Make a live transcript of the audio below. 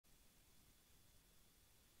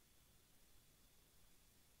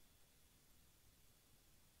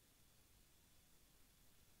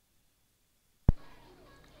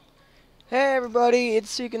Hey everybody, it's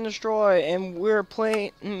Seek and Destroy, and we're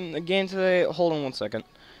playing a game today. Hold on one second.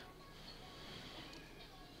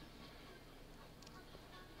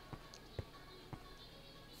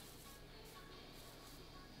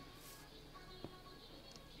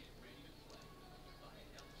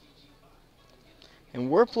 And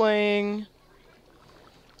we're playing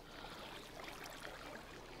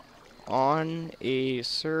on a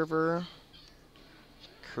server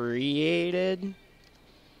created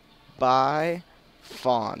by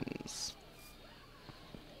Fawns.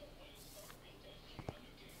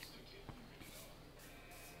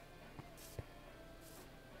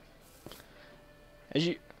 As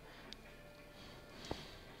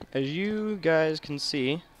you guys can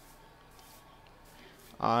see,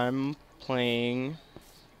 I'm playing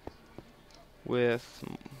with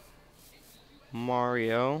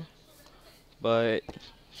Mario, but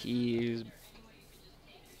he's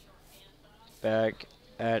back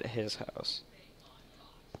at his house.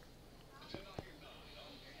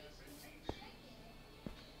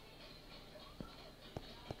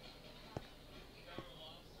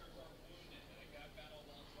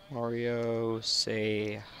 Mario,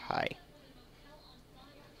 say hi.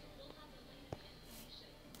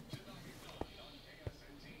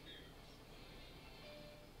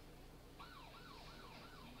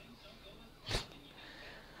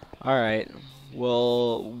 Alright,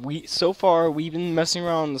 well, so far we've been messing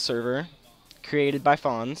around on the server, created by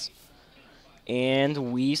Fawns,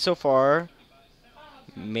 and we so far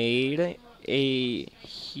made a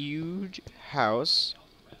huge house,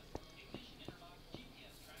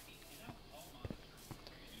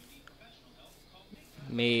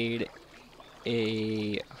 made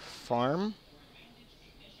a farm,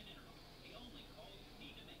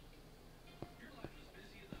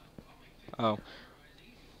 oh,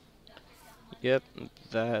 yep,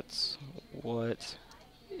 that's what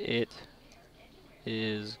it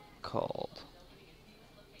is called.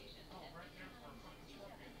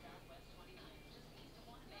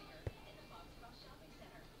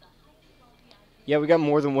 Yeah, we got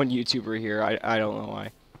more than one YouTuber here. I don't know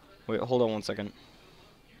why. Wait, hold on one second.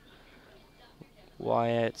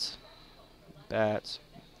 Wyatt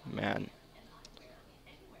Batman.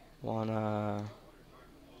 Wanna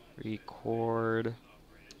record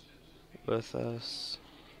with us?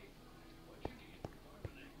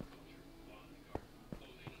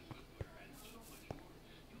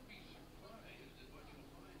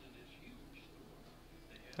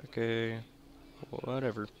 Okay,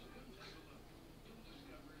 whatever.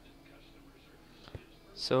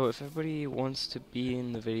 So if everybody wants to be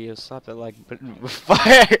in the video, slap that like button with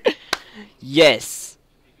fire. Yes.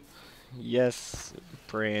 Yes,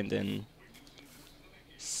 Brandon.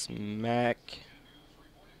 Smack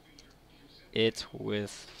it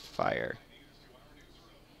with fire.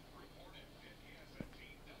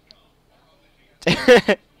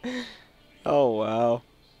 Oh wow.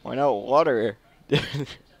 Why not water?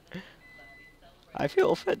 I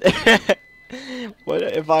feel offended. What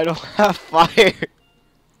if I don't have fire?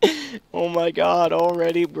 Oh my god,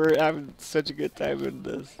 already we're having such a good time in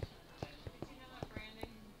this.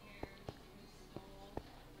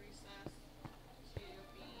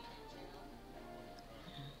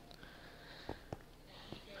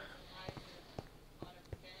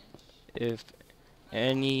 If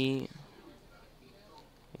anyone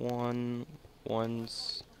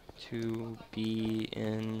wants to be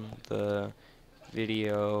in the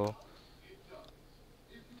video,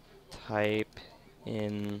 type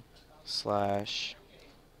in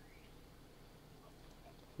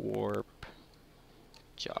 /warp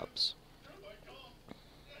jobs.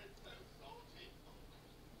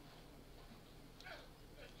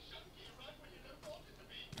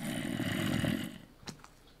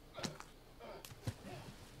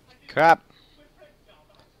 Crap.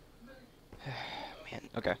 Man,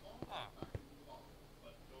 okay.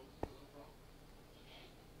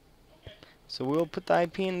 So we'll put the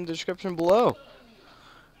IP in the description below.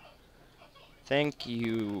 Thank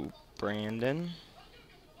you, Brandon.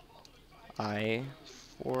 I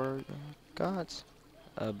forgot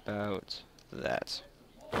about that.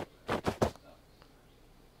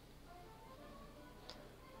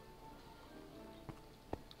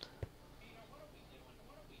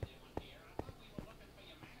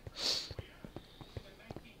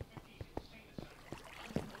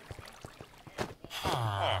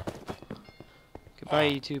 Goodbye,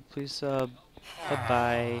 YouTube. Please sub.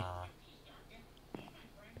 Bye-bye.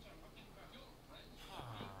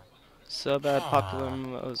 Sub at popular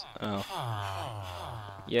MMOs. Oh.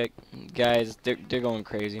 Yeah, guys, they're going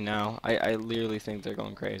crazy now. I literally think they're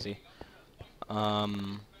going crazy.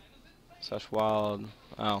 Such wild.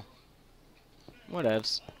 Oh.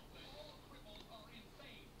 Whatevs.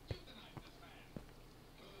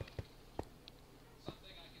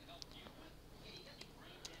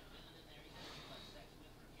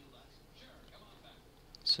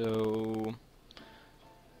 So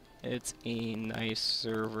it's a nice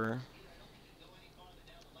server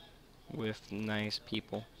with nice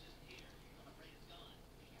people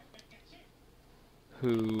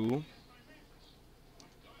who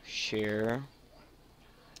share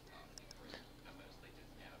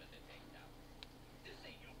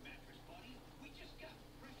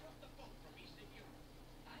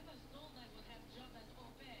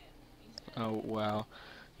oh wow.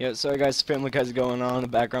 Yeah, sorry guys, Family Guy's going on in the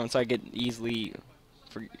background, so I get easily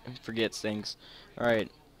forgets things. Alright,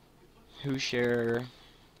 who share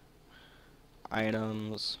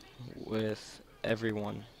items with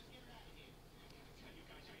everyone.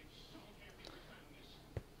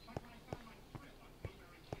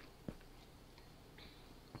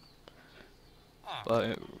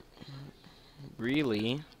 But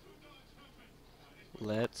really,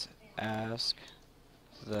 let's ask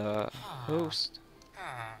the host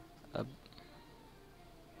of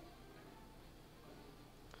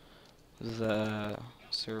the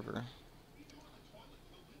server.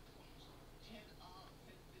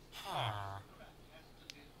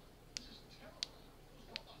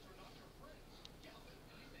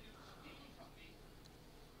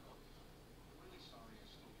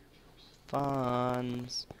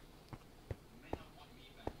 Fonz.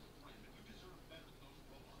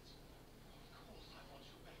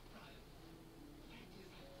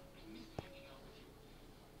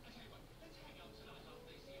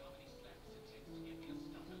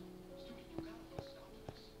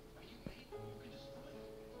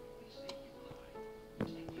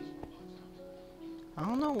 I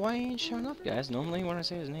don't know why he ain't showing up, guys. Normally when I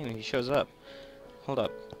say his name, he shows up. Hold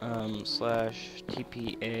up. Slash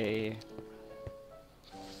TPA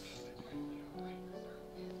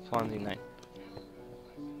Fonzie 9.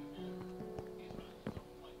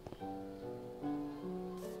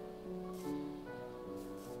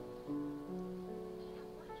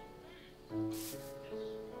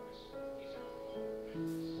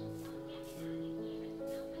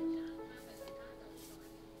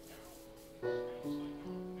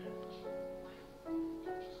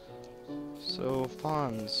 So,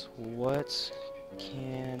 Fonz, what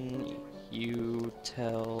can you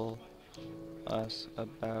tell us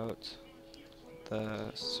about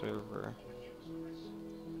the server?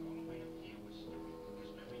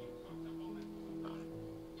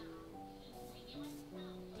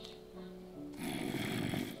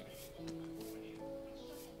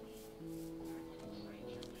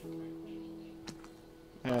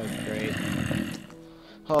 Oh, great.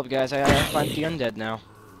 Hold up, guys, I gotta find the undead now.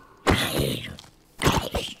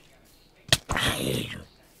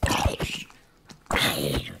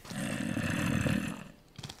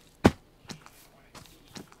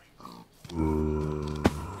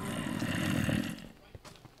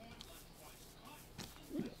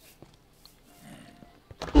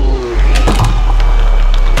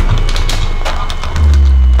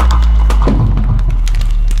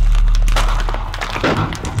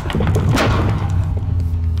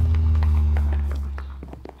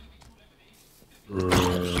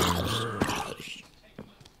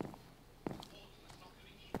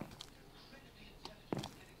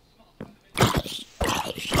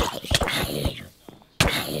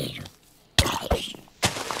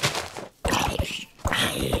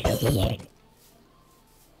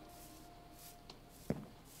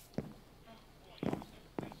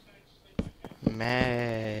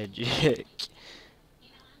 Magic.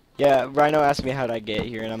 Yeah, Rhino asked me how did I get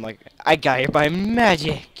here, and I'm like, I got here by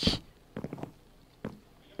magic.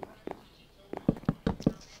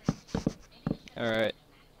 Alright.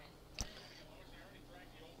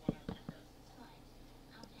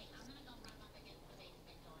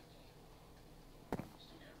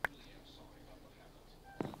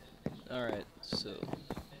 Alright, so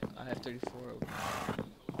I have 34.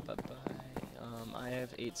 Bye bye. I have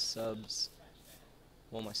 8 subs.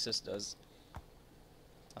 Well, my sis does.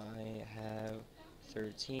 I have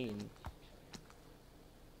 13.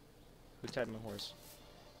 Who tied my horse?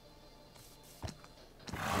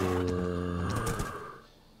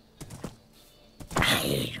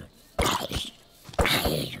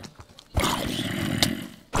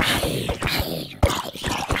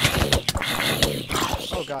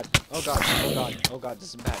 Oh god, oh god, oh god, oh god, this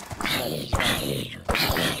is bad. This is bad, this is bad.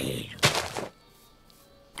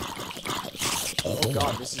 Oh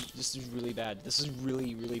god, this is really bad. This is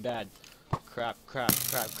really bad. Crap.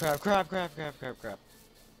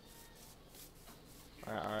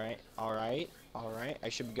 Alright. Alright, I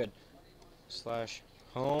should be good. Slash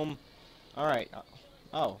home. Alright.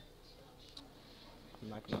 Oh. I'm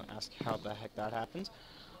not gonna ask how the heck that happens.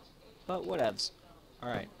 But whatevs.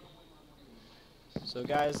 Alright. So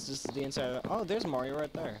guys, this is the inside of the... Oh, there's Mario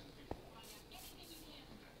right there.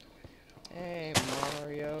 Hey,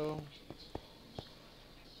 Mario.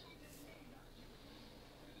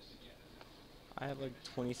 I have like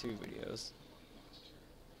 23 videos.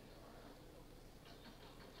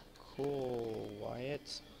 Cool,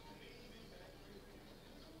 Wyatt.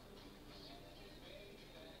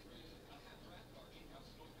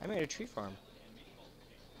 I made a tree farm.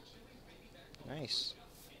 Nice.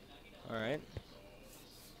 Alright.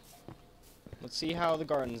 Let's see how the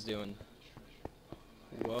garden's doing.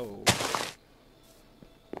 Whoa.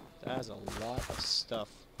 That is a lot of stuff.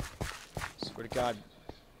 Swear to God.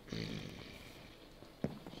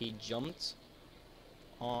 He jumped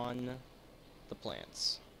on the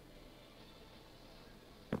plants.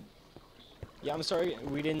 Yeah, I'm sorry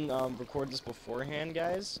we didn't record this beforehand,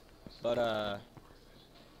 guys. But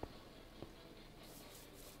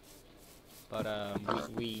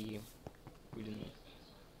we didn't.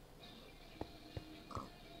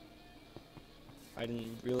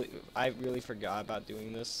 I really forgot about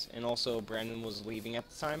doing this, and also Brandon was leaving at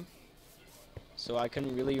the time, so I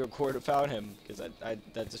couldn't really record without him because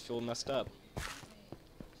that just felt messed up.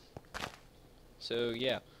 So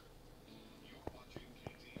yeah,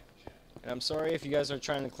 and I'm sorry if you guys are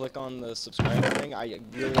trying to click on the subscribe thing. I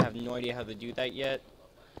really have no idea how to do that yet.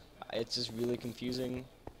 It's just really confusing.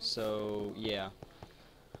 So yeah.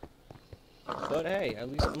 But hey, at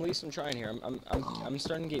least I'm trying here. I'm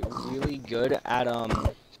starting to get really good at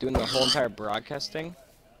doing the whole entire broadcasting.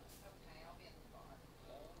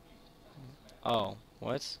 Oh,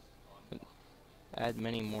 what? Add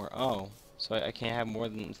many more. Oh, so I can't have more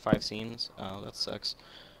than 5 scenes. Oh, that sucks.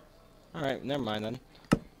 All right, never mind then.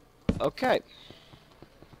 Okay.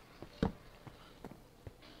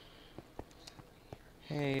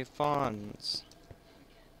 Hey, Fonz.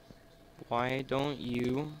 Why don't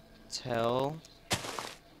you tell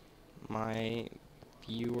my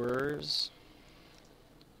viewers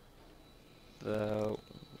the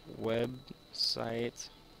website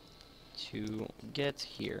to get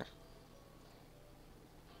here?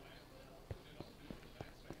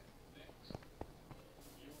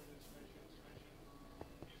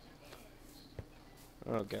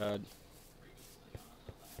 Oh God.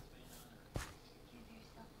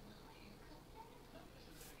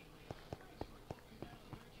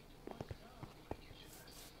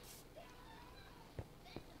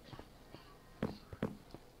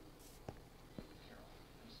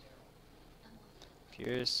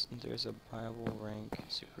 There's a Bible rank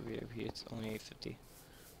super VIP. It's only 850.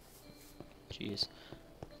 Jeez.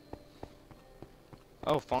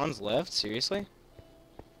 Oh, Fawn's left? Seriously?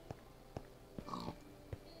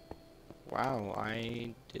 Wow,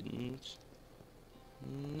 I didn't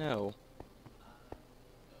know.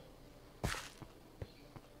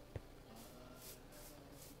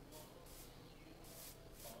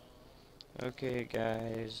 Okay,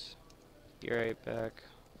 guys. Be right back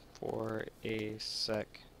for a sec.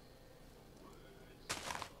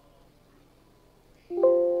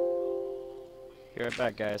 Be right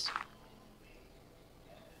back, guys.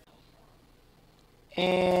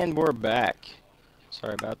 And we're back.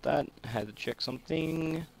 Sorry about that. I had to check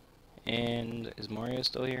something. And is Mario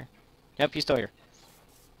still here? Yep, he's still here.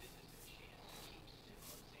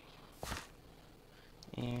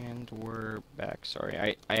 And we're back.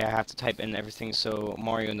 Sorry, I have to type in everything so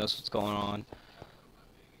Mario knows what's going on.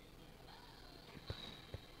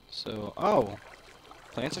 So, oh,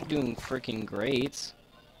 plants are doing freaking great.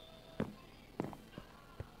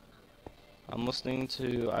 I'm listening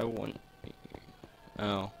to,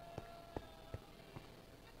 oh.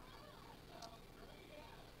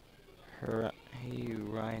 Hey,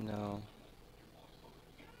 Rhino.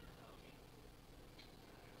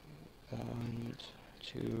 Want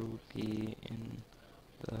to be in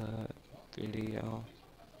the video?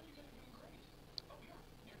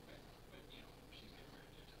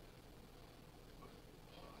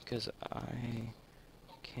 Because I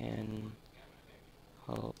can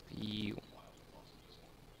help you.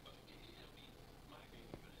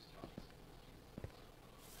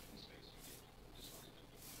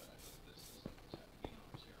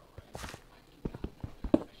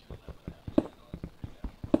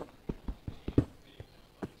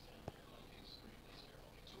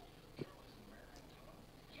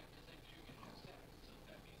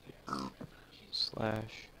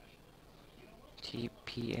 Slash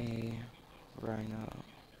TPA Rhino.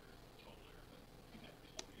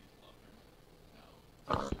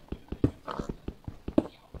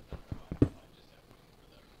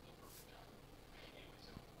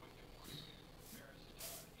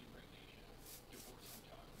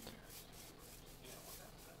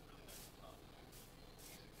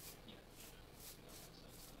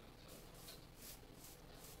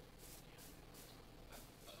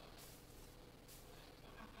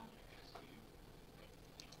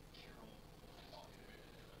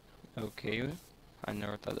 Okay, I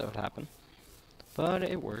never thought that would happen, but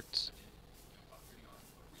it worked.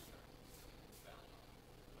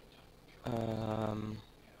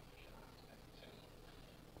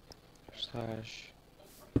 Slash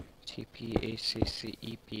TPACCEPT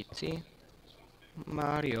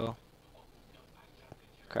Mario.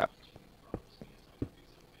 Crap.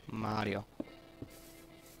 Mario.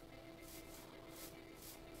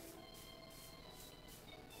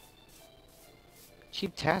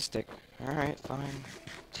 Cheaptastic. Alright, fine.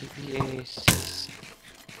 TPACCEPT.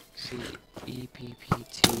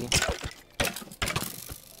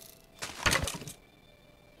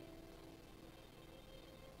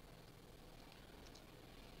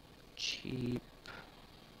 Cheap.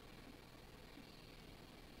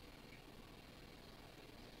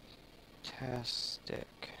 Tastic.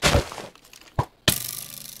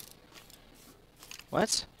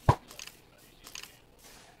 What?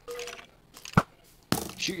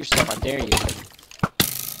 Shoot yourself, I dare you.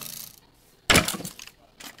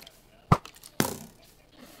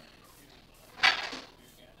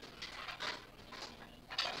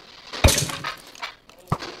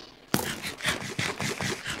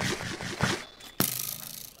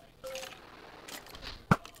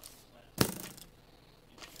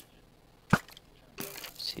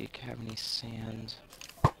 See if you have any sand.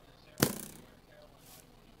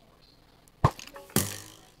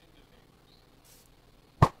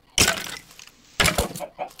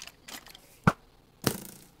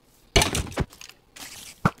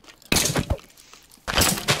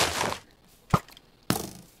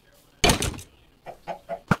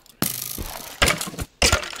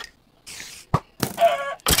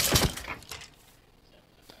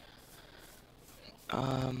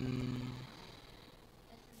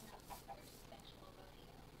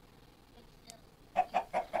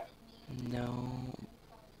 No,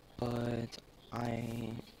 but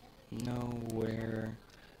I know where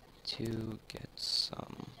to get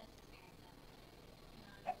some.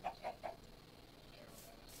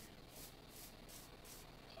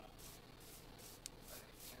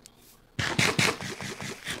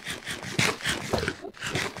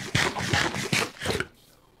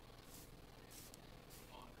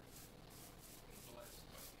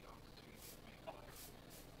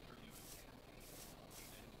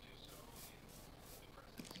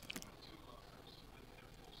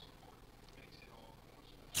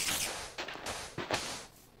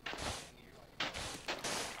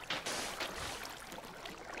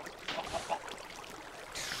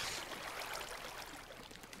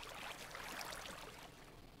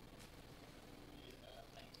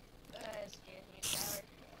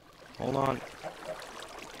 Hold on.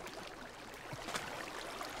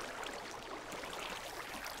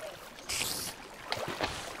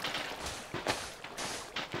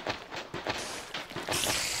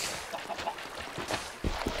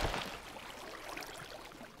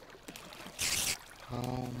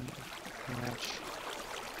 How much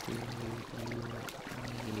do you need?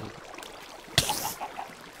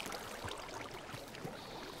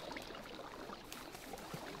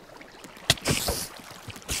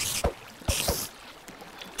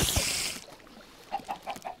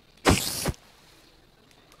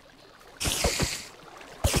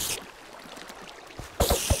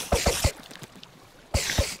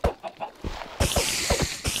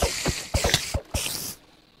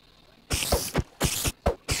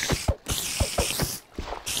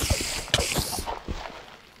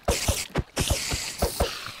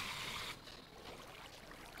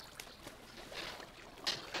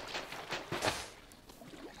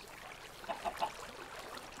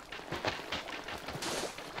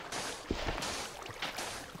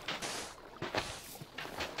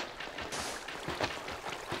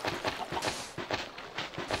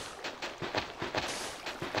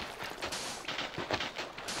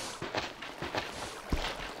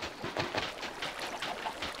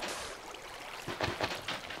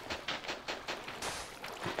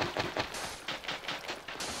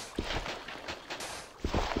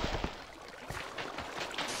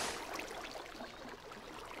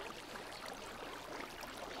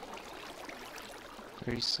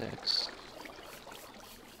 $36.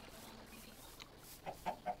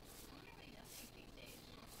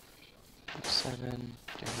 37,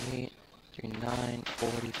 38, 39,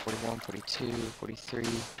 40, 41, 42, 43,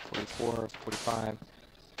 44, 45,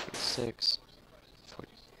 46,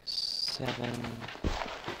 47,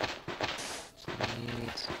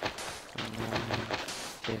 48, 49,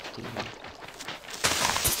 50.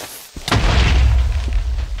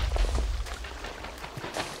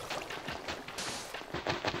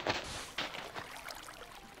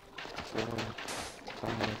 Four,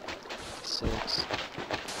 5, 6,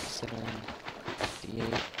 57, 58,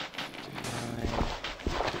 59,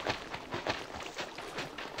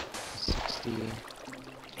 60.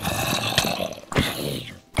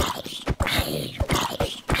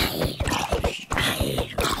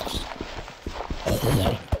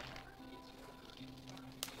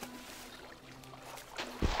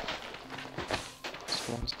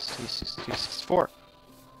 One, 60, 62, 64.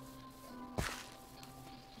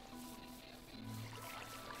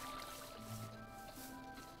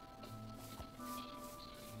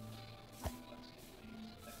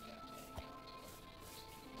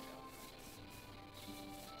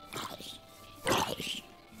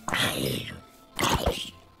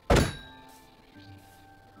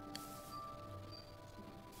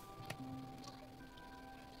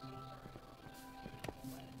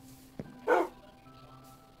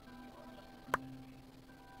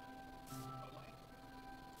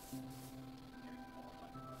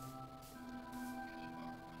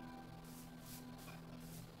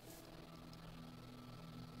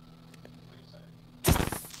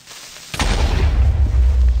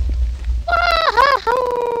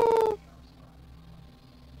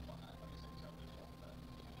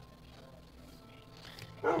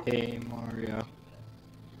 Hey Mario.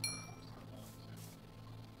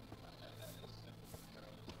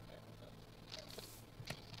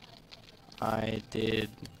 I did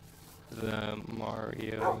the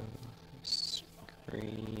Mario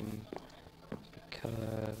scream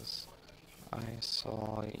because I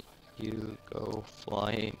saw you go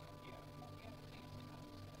flying.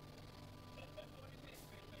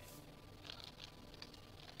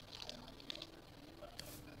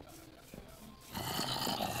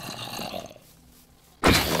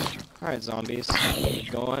 Alright, zombies.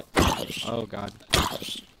 Go on. Oh god.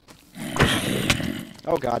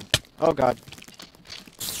 Oh god. Oh god.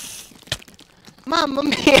 Mamma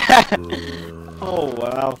mia! Oh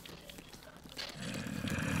wow.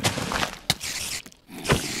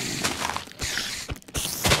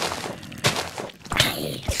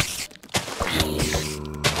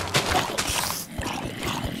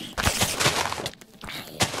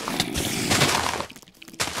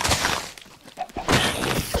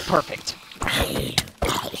 Perfect.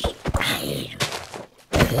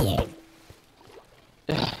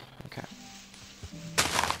 Okay.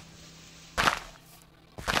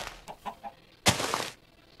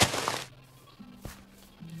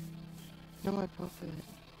 No, my puppet.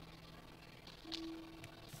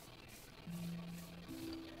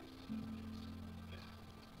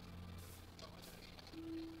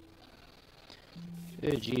 Oh,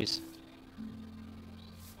 jeez.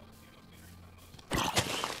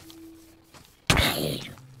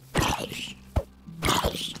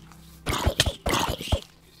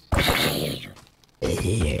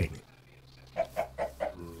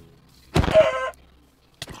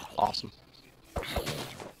 Awesome.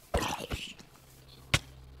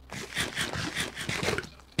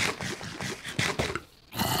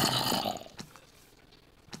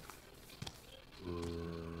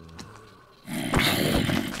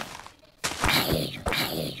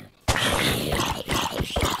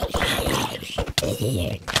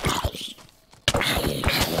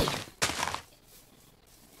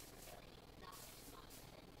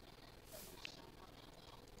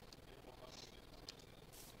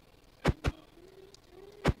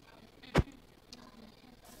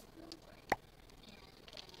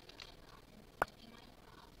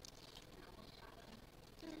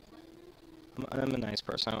 I'm a nice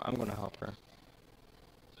person. I'm gonna help her.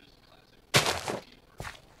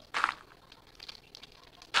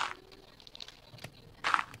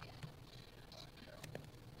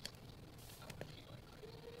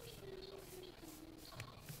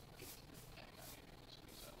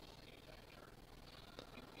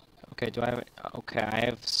 Okay, do I have? Okay, I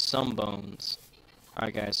have some bones.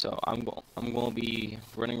 Alright, guys. So I'm gonna be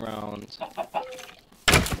running around.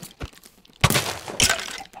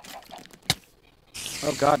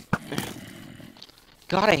 Oh god.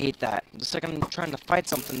 God, I hate that. The second I'm trying to fight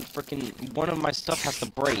something, freaking one of my stuff has to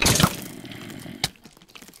break.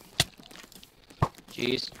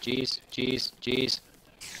 Jeez, jeez, jeez, jeez.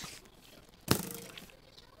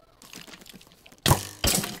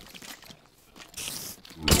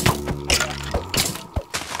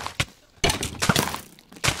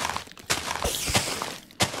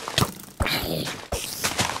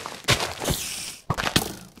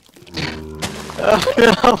 Oh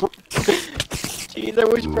no! Jeez, I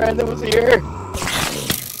wish Brandon was here!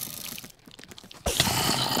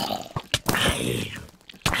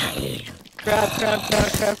 Crap, crap,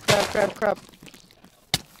 crap, crap, crap, crap, crap.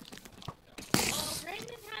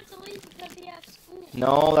 Brandon had to leave because he has school.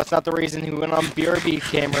 No, that's not the reason he went on BRB,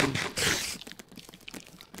 Cameron.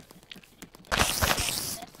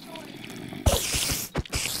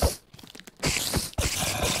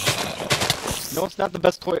 No, it's not the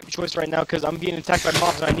best choice right now because I'm being attacked by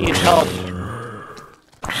mobs and I need his help.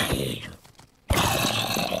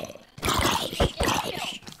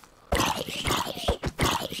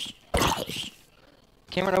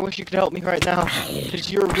 Cameron, I wish you could help me right now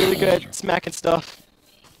because you're really good at smacking stuff.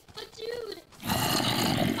 But dude,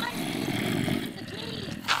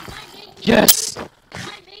 Yes!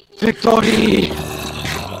 Victory!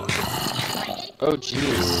 Oh,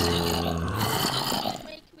 jeez.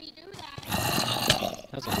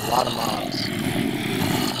 That's a lot of mobs.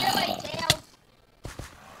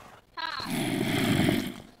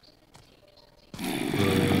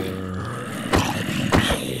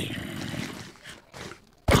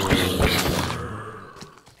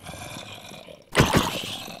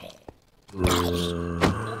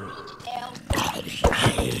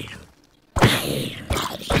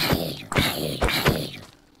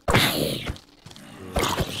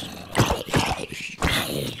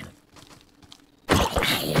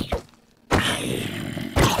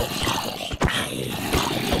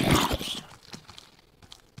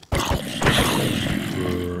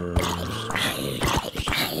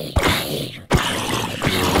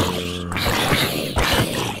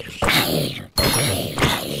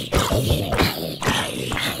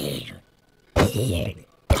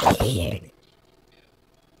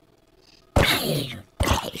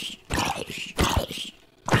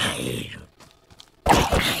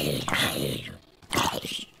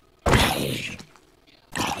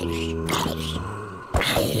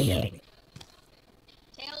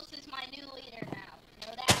 Tails is my new leader now.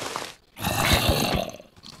 Know that?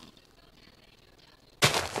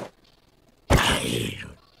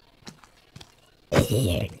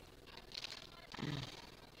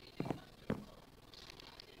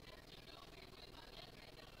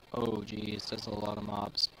 Oh, jeez, that's a lot of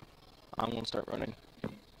mobs. I'm gonna start running.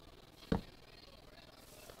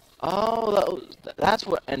 Oh, that's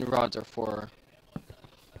what end rods are for.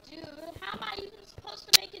 Dude, how am I even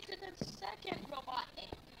supposed to make it to the second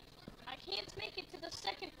Robotnik? I can't make it to the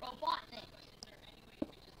second Robotnik.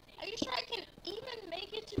 Are you sure I can even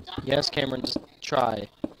make it to Dr. Yes, Cameron, just try.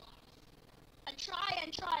 I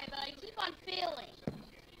try, but I keep on failing.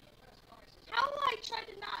 How will I try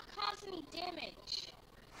to not cause any damage?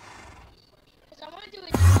 Because I want to do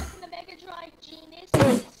a Jump in the Mega Drive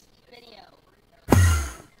Genesis video.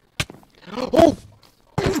 Oh!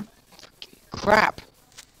 Crap!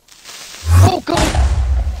 Oh, God!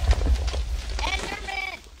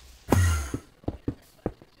 Enderman!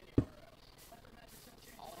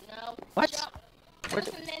 Oh no. What? Jump. Where'd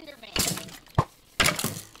There's an Enderman.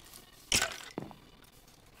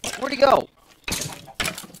 Where'd he go?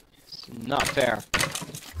 It's not fair.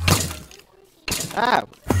 Ah!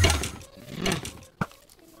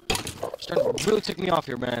 Starting to really tick me off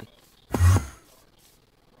here, man.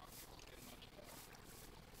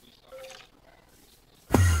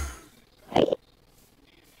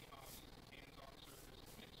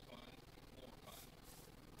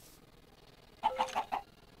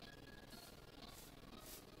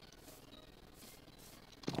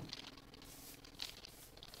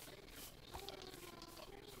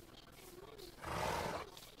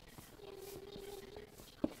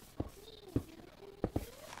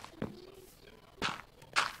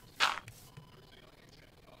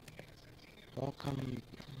 Welcome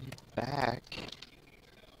back.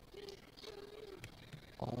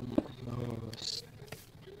 Almost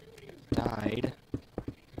died.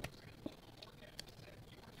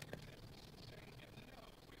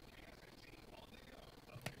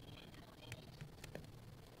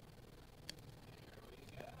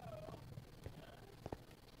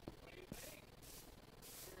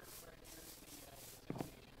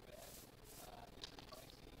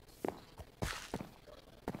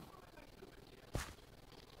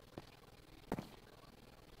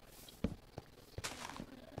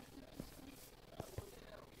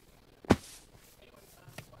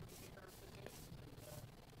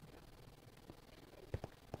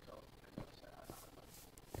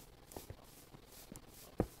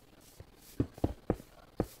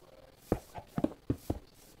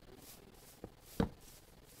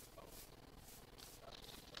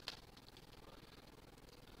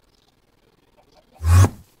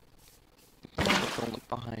 Don't look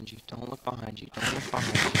behind you. Don't look behind you. Don't look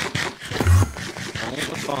behind you. Don't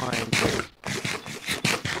look behind you.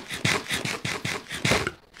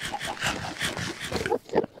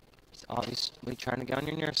 He's obviously trying to get on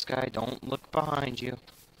your nerves, guy. Don't look behind you.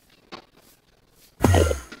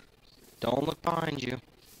 Don't look behind you.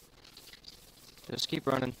 Just keep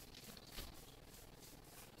running.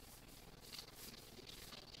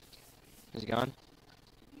 Is he gone?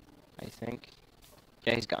 I think.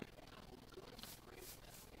 Yeah, he's gone.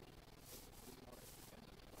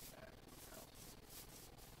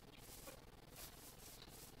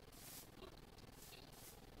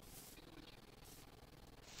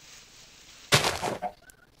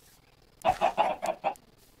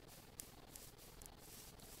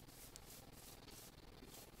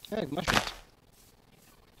 Hey, mushrooms.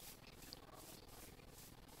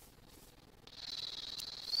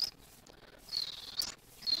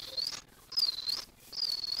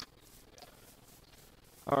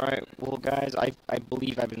 Alright, well guys, I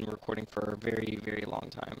believe I've been recording for a very, very long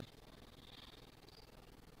time.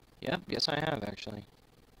 Yep, yes I have actually.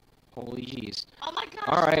 Holy jeez. Oh my gosh,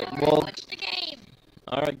 Alright, Cameron, well, watch the game.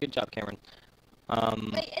 alright, good job, Cameron.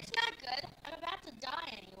 Wait, it's not good. I'm about to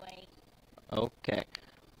die anyway. Okay.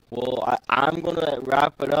 Well, I'm gonna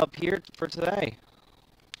wrap it up here for today.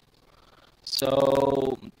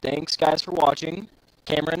 So, thanks guys for watching.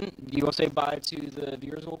 Cameron, do you want to say bye to the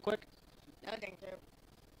viewers real quick? No, thank you.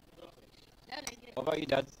 No, thank you. What about you,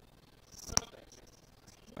 Dad?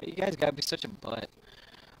 Why you guys gotta be such a butt?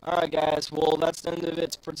 Alright guys, well that's the end of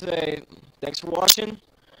it for today. Thanks for watching,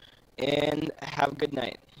 and have a good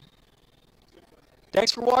night.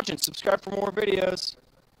 Thanks for watching. Subscribe for more videos.